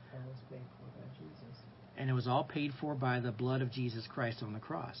 And was paid for by Jesus. And it was all paid for by the blood of Jesus Christ on the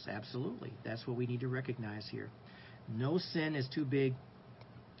cross. Absolutely. That's what we need to recognize here. No sin is too big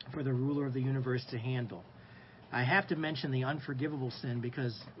for the ruler of the universe to handle. I have to mention the unforgivable sin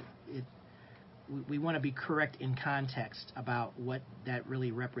because we want to be correct in context about what that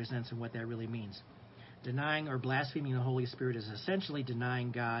really represents and what that really means. Denying or blaspheming the Holy Spirit is essentially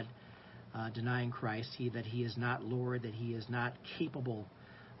denying God, denying Christ, that he is not Lord, that he is not capable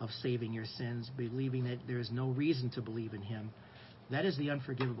of saving your sins, believing that there is no reason to believe in him. That is the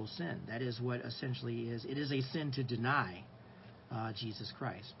unforgivable sin. That is what essentially is. It is a sin to deny Jesus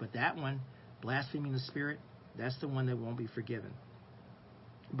Christ. But that one, blaspheming the Spirit, that's the one that won't be forgiven.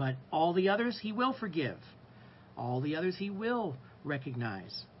 But all the others he will forgive. All the others he will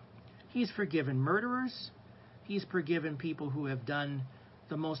recognize. He's forgiven murderers. He's forgiven people who have done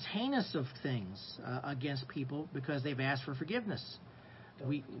the most heinous of things against people because they've asked for forgiveness.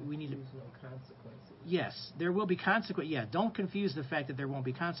 We need to. No consequences. Yes, there will be consequences. Yeah, don't confuse the fact that there won't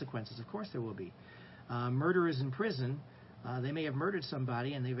be consequences. Of course there will be. Murderers in prison, they may have murdered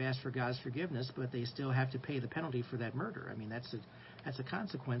somebody and they've asked for God's forgiveness, but they still have to pay the penalty for that murder. I mean, that's a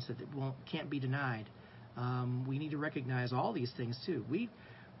consequence that can't be denied. We need to recognize all these things too.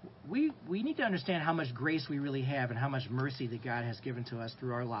 We need to understand how much grace we really have and how much mercy that God has given to us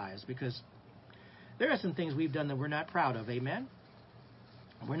through our lives, because there are some things we've done that we're not proud of. Amen?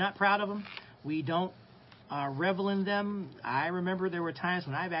 We're not proud of them. We don't revel in them. I remember there were times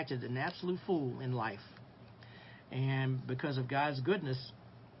when I've acted an absolute fool in life. And because of God's goodness,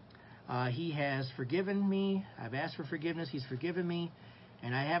 he has forgiven me. I've asked for forgiveness. He's forgiven me.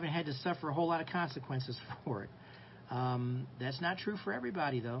 And I haven't had to suffer a whole lot of consequences for it. That's not true for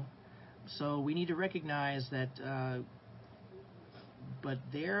everybody, though. So we need to recognize that, but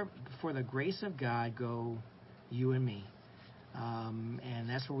there, for the grace of God, go you and me. And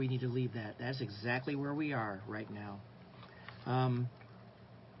that's where we need to leave that. That's exactly where we are right now.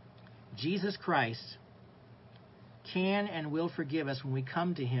 Jesus Christ can and will forgive us when we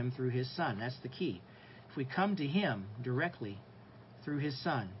come to him through his Son. That's the key. If we come to him directly through his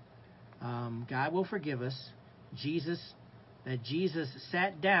Son, God will forgive us. Jesus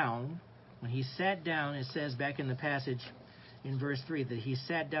sat down. When he sat down, it says back in the passage in verse 3 that he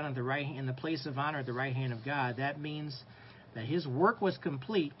sat down at the right in the place of honor at the right hand of God. That means that his work was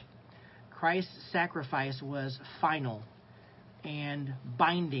complete. Christ's sacrifice was final. and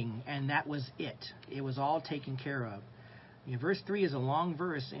binding, and that was it. It was all taken care of. Verse 3 is a long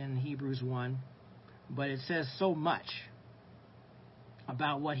verse in Hebrews 1, but it says so much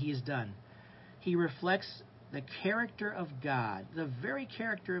about what he has done. He reflects the character of God, the very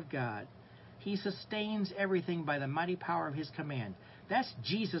character of God. He sustains everything by the mighty power of his command. That's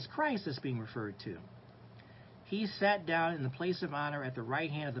Jesus Christ that's being referred to. He sat down in the place of honor at the right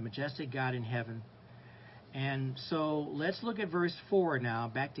hand of the majestic God in heaven. And so let's look at verse 4 now,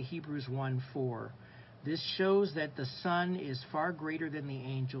 back to Hebrews 1:4. This shows that the Son is far greater than the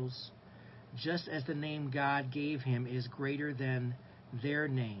angels, just as the name God gave him is greater than their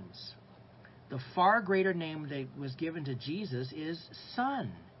names. The far greater name that was given to Jesus is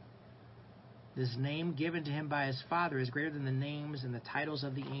Son. This name given to him by his Father is greater than the names and the titles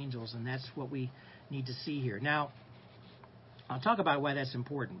of the angels, and that's what we need to see here. Now, I'll talk about why that's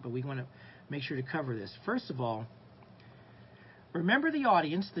important, but we want to make sure to cover this. First of all, remember the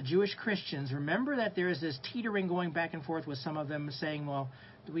audience, the Jewish Christians. Remember that there is this teetering going back and forth with some of them saying, well,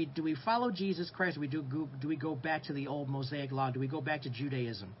 do we follow Jesus Christ? Do we go back to the old Mosaic law? Do we go back to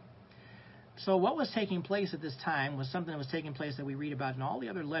Judaism? So what was taking place at this time was something that was taking place that we read about in all the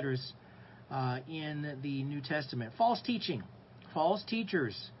other letters in the New Testament. False teaching. False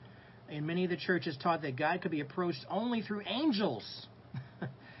teachers in many of the churches taught that God could be approached only through angels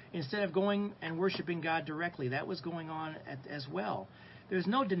instead of going and worshiping God directly. That was going on as well. There's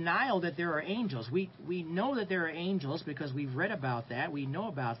no denial that there are angels. We know that there are angels because we've read about that. We know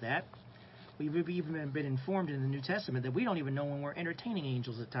about that. We've even been informed in the New Testament that we don't even know when we're entertaining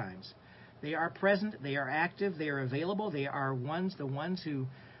angels at times. They are present. They are active. They are available. They are the ones who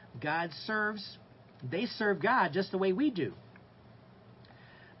God serves. They serve God just the way we do.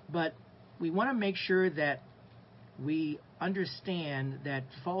 But we want to make sure that we understand that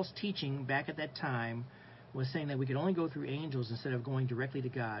false teaching back at that time was saying that we could only go through angels instead of going directly to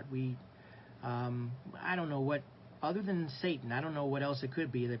God. I don't know what, other than Satan, I don't know what else it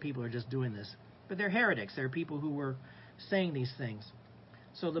could be that people are just doing this. But they're heretics. They're people who were saying these things.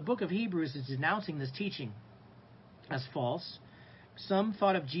 So the book of Hebrews is denouncing this teaching as false. Some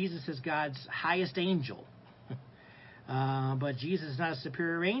thought of Jesus as God's highest angel. But Jesus is not a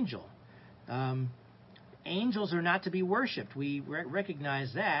superior angel. Angels are not to be worshipped. We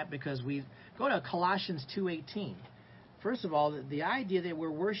recognize that because we go to Colossians 2:18. First of all, the idea that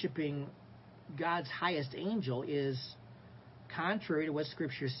we're worshiping God's highest angel is contrary to what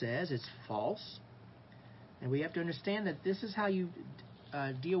Scripture says. It's false. And we have to understand that this is how you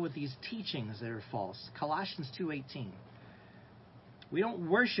deal with these teachings that are false. Colossians 2:18. We don't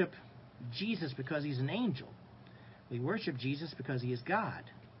worship Jesus because he's an angel. We worship Jesus because he is God.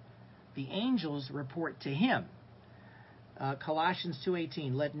 The angels report to him. Colossians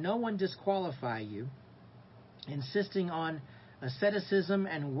 2:18. Let no one disqualify you, insisting on asceticism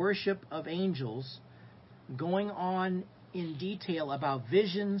and worship of angels, going on in detail about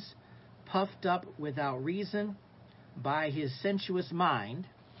visions, puffed up without reason by his sensuous mind.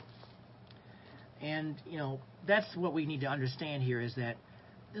 And, that's what we need to understand here, is that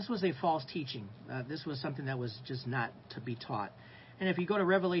this was a false teaching. This was something that was just not to be taught. And if you go to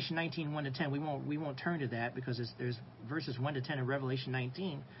Revelation 19, 1-10, we won't turn to that because there's verses 1-10 in Revelation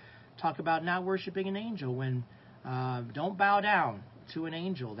 19 talk about not worshiping an angel. When don't bow down to an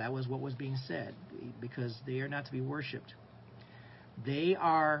angel. That was what was being said, because they are not to be worshipped. They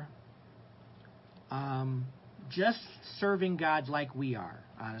are just serving God like we are,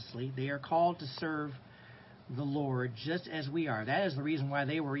 honestly. They are called to serve the Lord just as we are. That is the reason why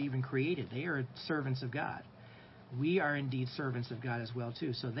they were even created. They are servants of God. We are indeed servants of God as well,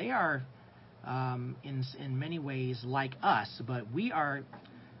 too. So they are, in many ways, like us, but we are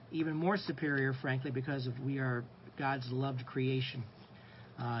even more superior, frankly, because we are God's loved creation.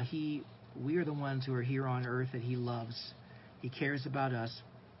 We are the ones who are here on earth that he loves. He cares about us.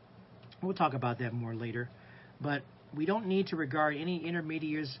 We'll talk about that more later. But we don't need to regard any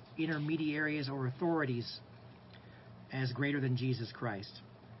intermediaries or authorities as greater than Jesus Christ.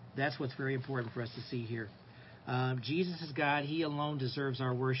 That's what's very important for us to see here. Jesus is God. He alone deserves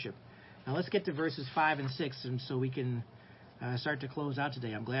our worship. Now let's get to verses 5 and 6, and so we can start to close out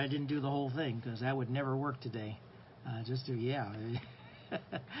today. I'm glad I didn't do the whole thing, because that would never work today.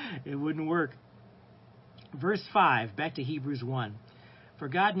 It wouldn't work. Verse 5, back to Hebrews 1. For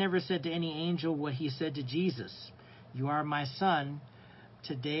God never said to any angel what he said to Jesus. You are my son.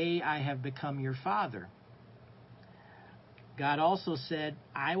 Today I have become your father. God also said,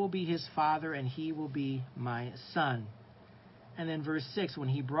 I will be his father and he will be my son. And then verse 6, when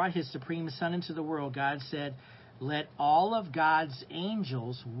he brought his supreme son into the world, God said, let all of God's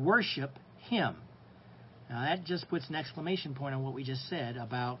angels worship him. Now that just puts an exclamation point on what we just said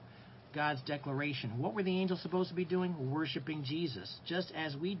about God's declaration. What were the angels supposed to be doing? Worshiping Jesus, just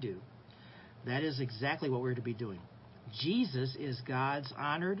as we do. That is exactly what we're to be doing. Jesus is God's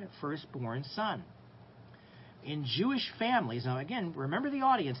honored firstborn son. In Jewish families, now again, remember the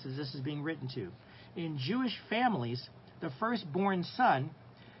audience that this is being written to. In Jewish families, the firstborn son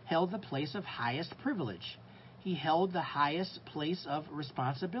held the place of highest privilege. He held the highest place of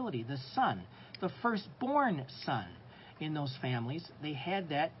responsibility, the son, the firstborn son. In those families, they had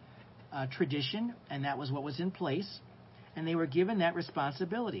that tradition, and that was what was in place, and they were given that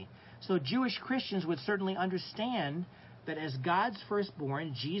responsibility. So Jewish Christians would certainly understand that as God's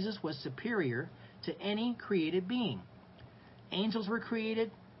firstborn, Jesus was superior to any created being. Angels were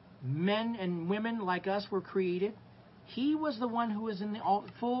created, men and women like us were created. He was the one who was in the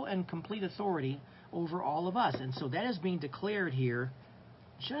full and complete authority over all of us. And so that is being declared here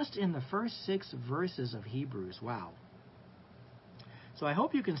just in the first 6 verses of Hebrews. Wow. So I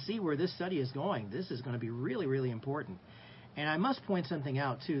hope you can see where this study is going. This is going to be really, really important. And I must point something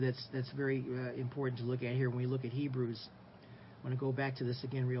out, too, that's very important to look at here when we look at Hebrews. I want to go back to this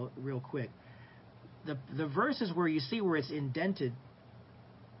again real quick. The verses where you see where it's indented,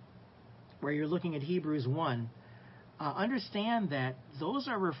 where you're looking at Hebrews 1, understand that those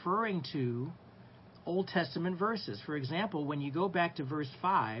are referring to Old Testament verses. For example, when you go back to verse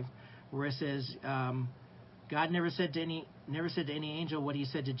 5, where it says, God never said to any angel what he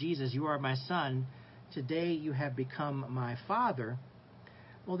said to Jesus, "You are my son. Today you have become my father."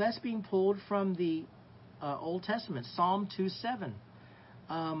 Well, that's being pulled from the Old Testament, Psalm 2:7.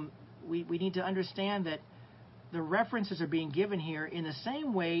 We need to understand that the references are being given here in the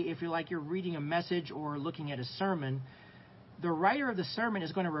same way. If you're reading a message or looking at a sermon, the writer of the sermon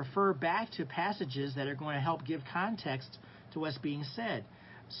is going to refer back to passages that are going to help give context to what's being said.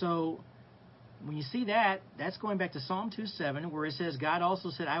 So when you see that, that's going back to Psalm 2:7, where it says, God also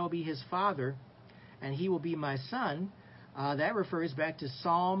said, I will be his father, and he will be my son. That refers back to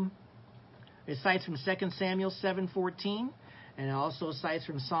it cites from 2 Samuel 7:14, and it also cites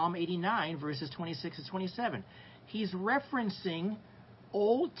from Psalm 89, verses 26 to 27. He's referencing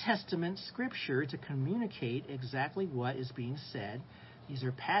Old Testament scripture to communicate exactly what is being said. These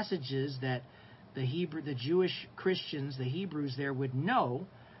are passages that the Jewish Christians, the Hebrews there, would know,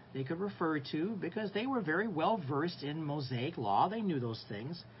 they could refer to, because they were very well versed in Mosaic law. They knew those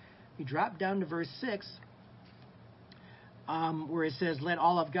things. You drop down to verse 6, where it says, let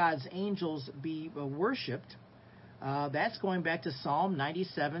all of God's angels be worshipped. That's going back to Psalm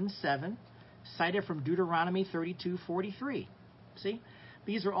 97:7, cited from Deuteronomy 32:43. See?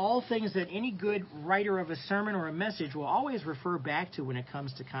 These are all things that any good writer of a sermon or a message will always refer back to when it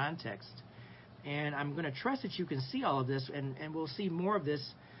comes to context. And I'm going to trust that you can see all of this, and we'll see more of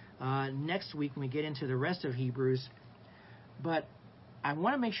this next week when we get into the rest of Hebrews. But I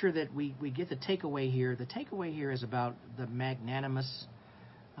want to make sure that we get the takeaway here. The takeaway here is about the magnanimous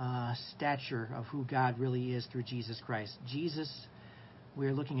stature of who God really is through Jesus Christ. Jesus,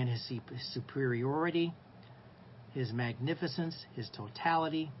 we're looking at his superiority, his magnificence, his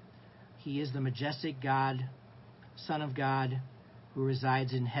totality. He is the majestic God, Son of God, who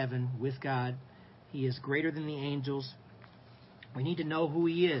resides in heaven with God. He is greater than the angels. We need to know who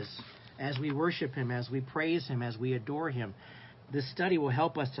he is as we worship him, as we praise him, as we adore him. This study will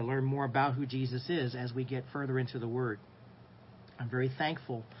help us to learn more about who Jesus is as we get further into the Word. I'm very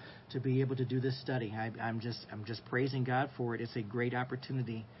thankful to be able to do this study. I'm just praising God for it. It's a great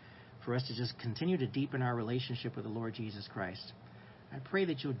opportunity for us to just continue to deepen our relationship with the Lord Jesus Christ. I pray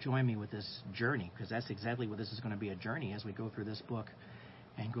that you'll join me with this journey, because that's exactly what this is going to be, a journey as we go through this book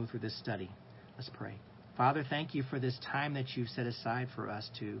and go through this study. Let's pray. Father, thank you for this time that you've set aside for us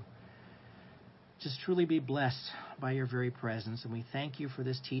to just truly be blessed by your very presence. And we thank you for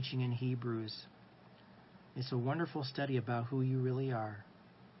this teaching in Hebrews. It's a wonderful study about who you really are.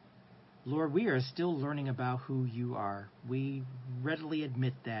 Lord, we are still learning about who you are. We readily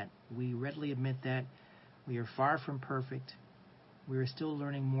admit that. We are far from perfect. We are still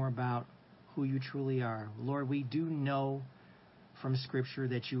learning more about who you truly are. Lord, we do know from Scripture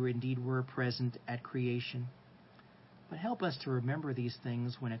that you indeed were present at creation. But help us to remember these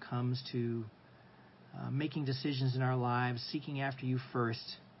things when it comes to making decisions in our lives, seeking after you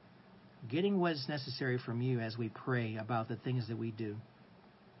first, getting what is necessary from you as we pray about the things that we do.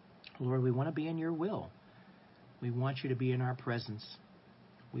 Lord, we want to be in your will. We want you to be in our presence.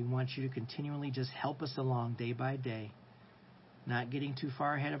 We want you to continually just help us along day by day, not getting too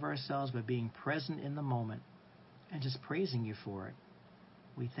far ahead of ourselves, but being present in the moment and just praising you for it.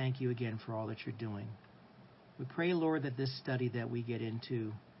 We thank you again for all that you're doing. We pray, Lord, that this study that we get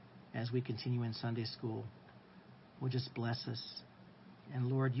into as we continue in Sunday school will just bless us. And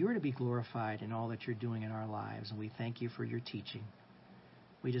Lord, you are to be glorified in all that you're doing in our lives, and we thank you for your teaching.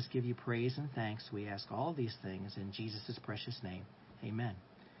 We just give you praise and thanks. We ask all these things in Jesus' precious name. Amen.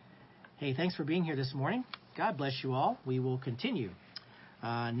 Hey, thanks for being here this morning. God bless you all. We will continue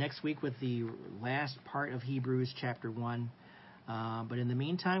next week with the last part of Hebrews chapter 1. But in the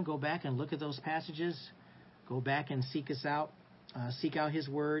meantime, go back and look at those passages. Go back and seek us out. Seek out his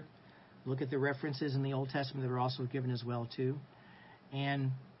word. Look at the references in the Old Testament that are also given as well, too.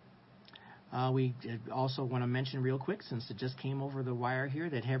 And we also want to mention real quick, since it just came over the wire here,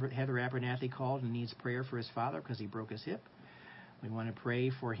 that Heather Abernathy called and needs prayer for his father because he broke his hip. We want to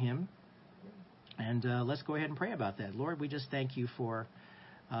pray for him. And let's go ahead and pray about that. Lord, we just thank you for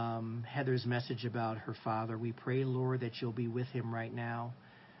Heather's message about her father. We pray, Lord, that you'll be with him right now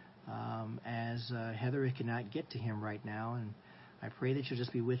as Heather cannot get to him right now. And I pray that you'll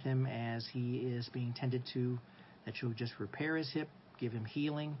just be with him as he is being tended to, that you'll just repair his hip, give him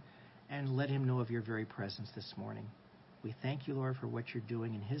healing, and let him know of your very presence this morning. We thank you, Lord, for what you're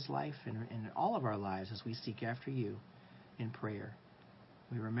doing in his life and in all of our lives as we seek after you in prayer.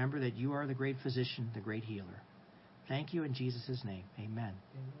 We remember that you are the great physician, the great healer. Thank you in Jesus' name. Amen.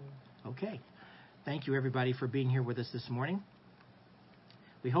 Okay. Thank you, everybody, for being here with us this morning.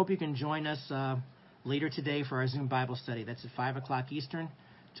 We hope you can join us later today for our Zoom Bible study. That's at 5 o'clock Eastern,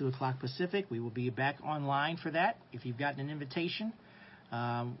 2 o'clock Pacific. We will be back online for that. If you've gotten an invitation,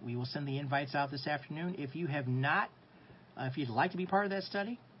 we will send the invites out this afternoon. If you have not, if you'd like to be part of that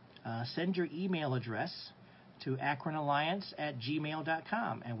study, send your email address to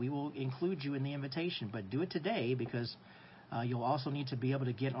akronalliance@gmail.com, and we will include you in the invitation. But do it today, because you'll also need to be able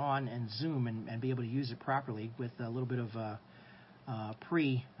to get on and Zoom and be able to use it properly with a little bit of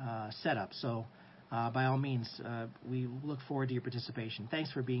pre-setup. So by all means, we look forward to your participation.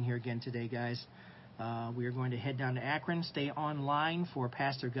 Thanks for being here again today, guys. We are going to head down to Akron. Stay online for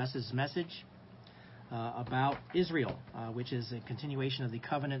Pastor Gus's message about Israel, which is a continuation of the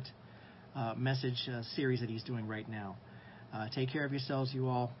covenant message series that he's doing right now. Take care of yourselves, you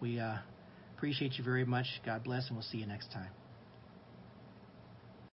all. We appreciate you very much. God bless, and we'll see you next time.